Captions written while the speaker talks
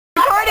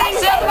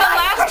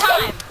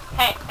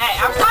Hey,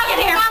 I'm talking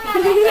here.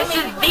 This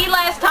is the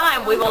last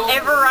time we will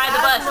ever ride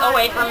the bus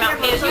away from Mount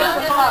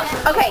Pisgah.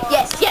 Okay,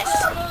 yes.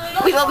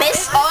 We will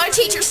miss all our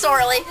teachers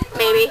sorely.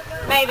 Maybe.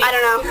 Maybe. I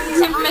don't know.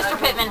 Except for Mr.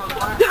 Pittman.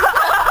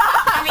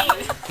 I mean,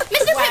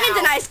 Mr. Pittman's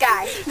a nice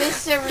guy.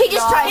 He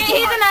just tries to.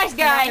 He's a nice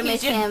guy.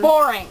 He's just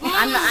boring.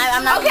 I'm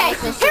not. Okay,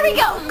 here we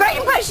go. Great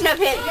impression of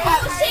him.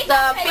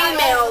 The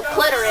female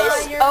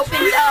clitoris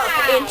opens up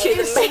into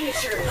the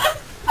face.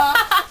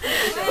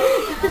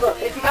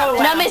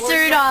 Now, Mr.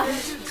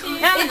 Rudolph.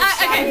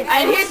 Okay.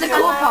 And here's the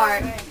cool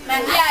part.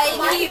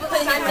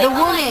 The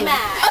woman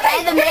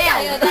and the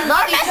man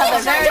love each other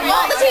very much.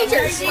 All the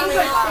teachers.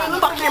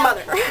 Fuck your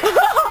mother.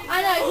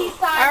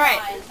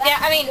 Alright. Yeah,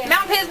 I mean,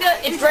 Mount Pisgah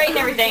is great and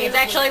everything. It's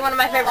actually one of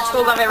my favorite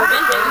schools I've ever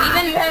been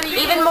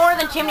to. Even more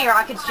than Chimney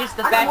Rock, it's just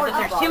the fact that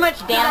there's too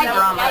much damn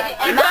drama.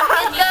 Mount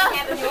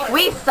Pisgah,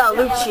 we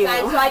salute you.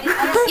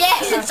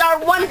 Yes, it's our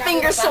one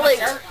finger salute.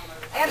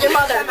 Your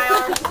mother.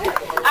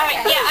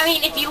 I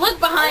mean, if you look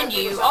behind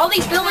you, all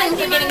these buildings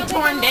are getting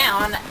torn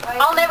down.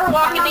 I'll never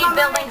walk in these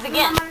buildings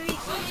again.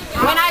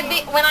 When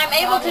I'm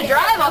able to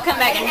drive, I'll come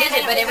back and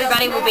visit, but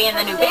everybody will be in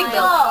the new big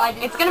building.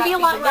 It's going to be a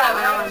lot better.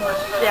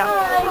 Yeah.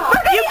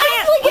 We're going to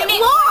actually get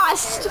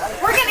lost.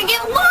 We're going to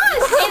get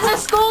lost. It's a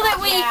school that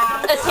we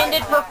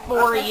attended for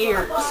 4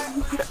 years.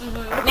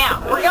 Now,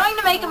 we're going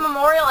to make a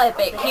memorial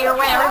epic here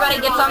when everybody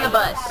gets on the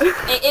bus.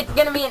 It's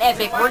going to be an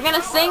epic. We're going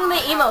to sing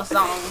the emo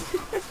song.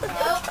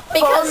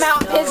 Because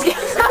Mount Pisgah.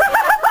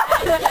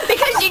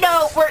 Because, you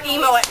know, we're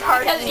emo at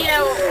heart. Because, you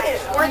know,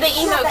 we're the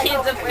emo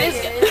kids of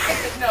Pisgah.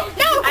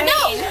 No!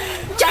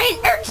 Giant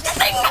urge to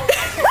sing!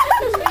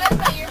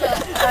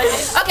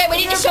 Okay, we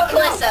need to show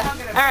Calissa.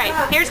 Alright,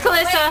 here's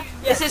Calissa.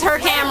 This is her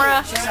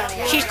camera.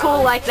 She's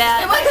cool like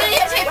that. It won't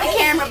videotape the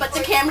camera, but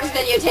the camera's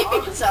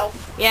videotaping itself.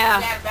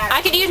 Yeah.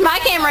 I could use my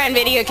camera and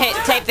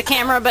videotape the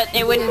camera, but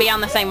it wouldn't be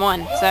on the same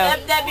one. So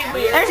That'd be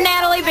weird. there's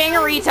Natalie being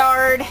a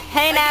retard.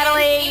 Hey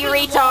Natalie, you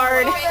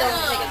retard.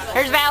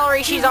 There's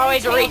Valerie, she's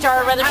always a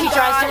retard whether she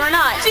tries to or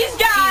not. She's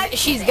God!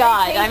 She's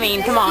God. I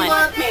mean, come on.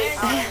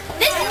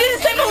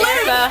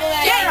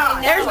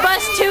 There's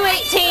bus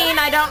 218.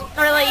 I don't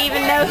really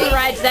even know who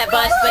rides that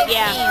bus, but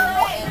yeah.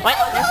 What?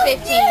 That's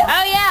 15.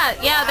 Oh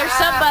yeah, they're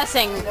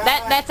sub-busing.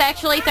 That's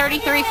actually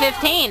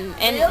 3315,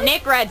 and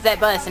Nick rides that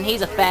bus, and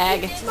he's a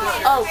fag.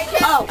 Oh,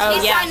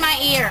 He signed my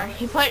ear.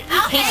 He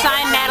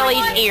signed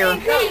Natalie's ear.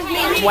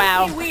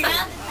 Wow.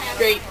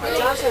 Great.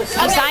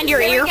 He signed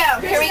your ear?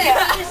 Here we go.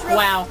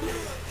 Wow.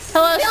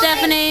 Hello,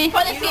 Stephanie.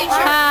 For the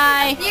future.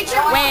 Hi.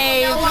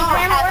 Wave.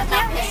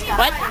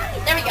 What?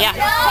 There we go. Yeah.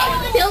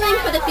 Building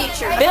for the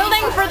future.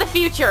 Building for the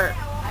future.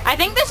 I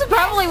think this is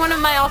probably one of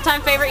my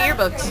all-time favorite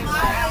yearbooks.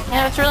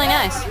 Yeah, it's really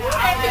nice.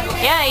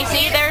 Yeah, you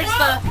see, there's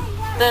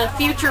the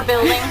future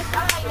building.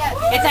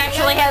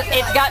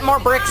 It's got more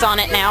bricks on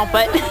it now,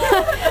 but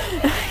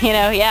you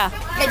know, yeah.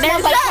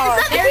 There's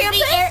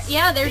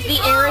the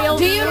aerial.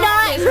 Can you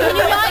not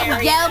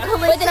yell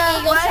Calissa with an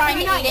eagle trying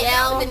to eat it?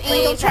 With an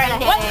eagle trying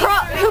to hit it.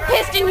 Who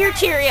pissed in your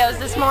Cheerios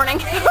this morning?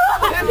 Who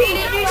peed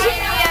in your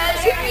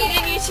Cheerios? Who peed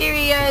in your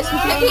Cheerios?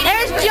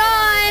 There's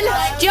John!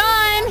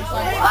 John!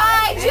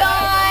 Bye,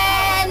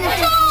 John!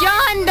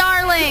 John,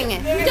 darling!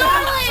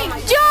 Darling!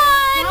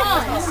 John!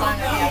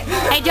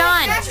 Hey,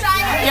 John!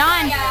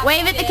 John,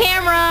 wave at the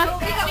camera!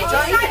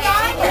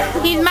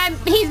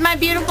 He's my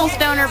beautiful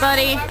stoner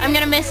buddy. I'm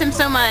gonna miss him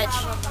so much.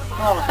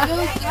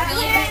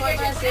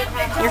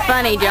 You're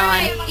funny,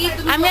 John.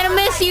 I'm gonna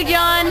miss you,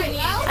 John.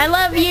 I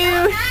love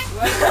you.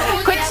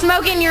 Quit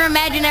smoking your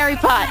imaginary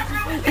pot.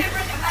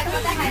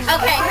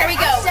 Okay, here we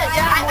go.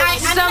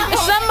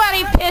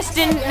 Somebody pissed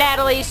in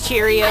Natalie's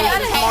Cheerios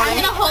this morning. I'm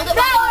gonna hold it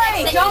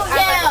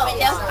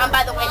I'm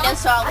by the window,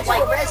 so I'll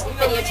like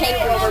videotape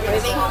when we're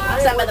moving.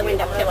 So I'm by the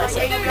window. Okay, let's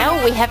see.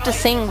 No, we have to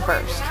sing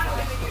first.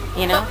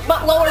 You know?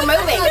 But while we're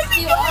moving.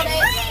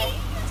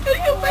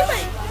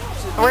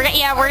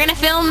 We're gonna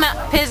film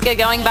Pisgah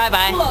going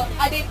bye-bye.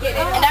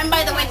 And I'm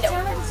by the window.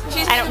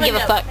 I don't give a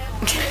fuck.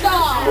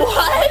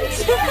 What?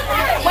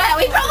 Wow,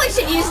 we probably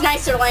should use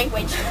nicer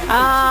language.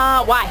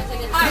 Why?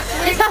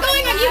 It's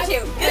going on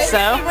YouTube.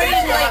 So?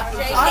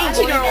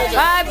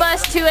 Bye,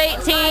 bus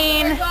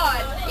 218.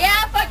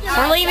 Yeah, fuck you.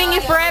 We're leaving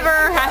you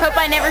forever. I hope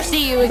I never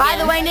see you again. By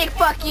the way, Nick,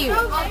 fuck you.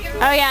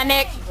 Oh yeah,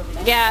 Nick.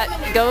 Yeah,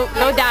 go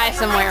die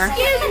somewhere.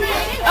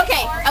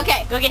 Okay.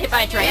 Go get hit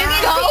by a train. You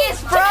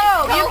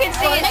can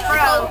see his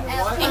bro.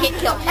 And get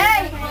killed.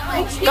 Hey.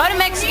 Go to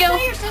Mexico.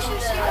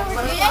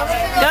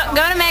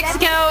 Go to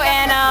Mexico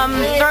and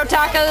throw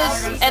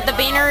tacos at the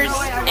beaners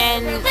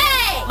and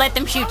let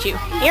them shoot you.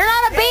 You're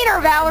not a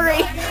beaner,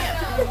 Valerie.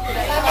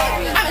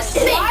 I'm a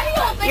spick.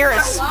 You're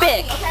a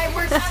spick.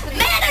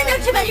 Man, I know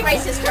too many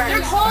racist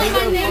terms.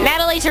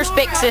 Natalie's her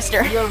spick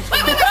sister. Wait.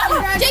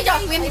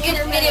 J-Jock, we have to get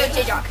a video of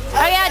J-Jock.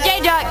 Oh yeah,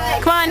 J-Jock.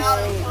 Come on.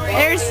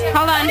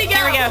 Hold on.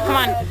 Here we go. Come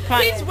on.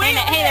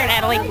 Hey there,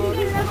 Natalie.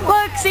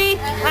 Look, see?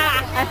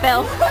 I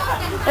fell.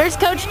 There's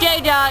Coach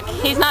J-Jock.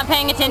 He's not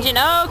paying attention.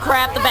 Oh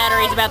crap, the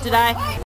battery's about to die.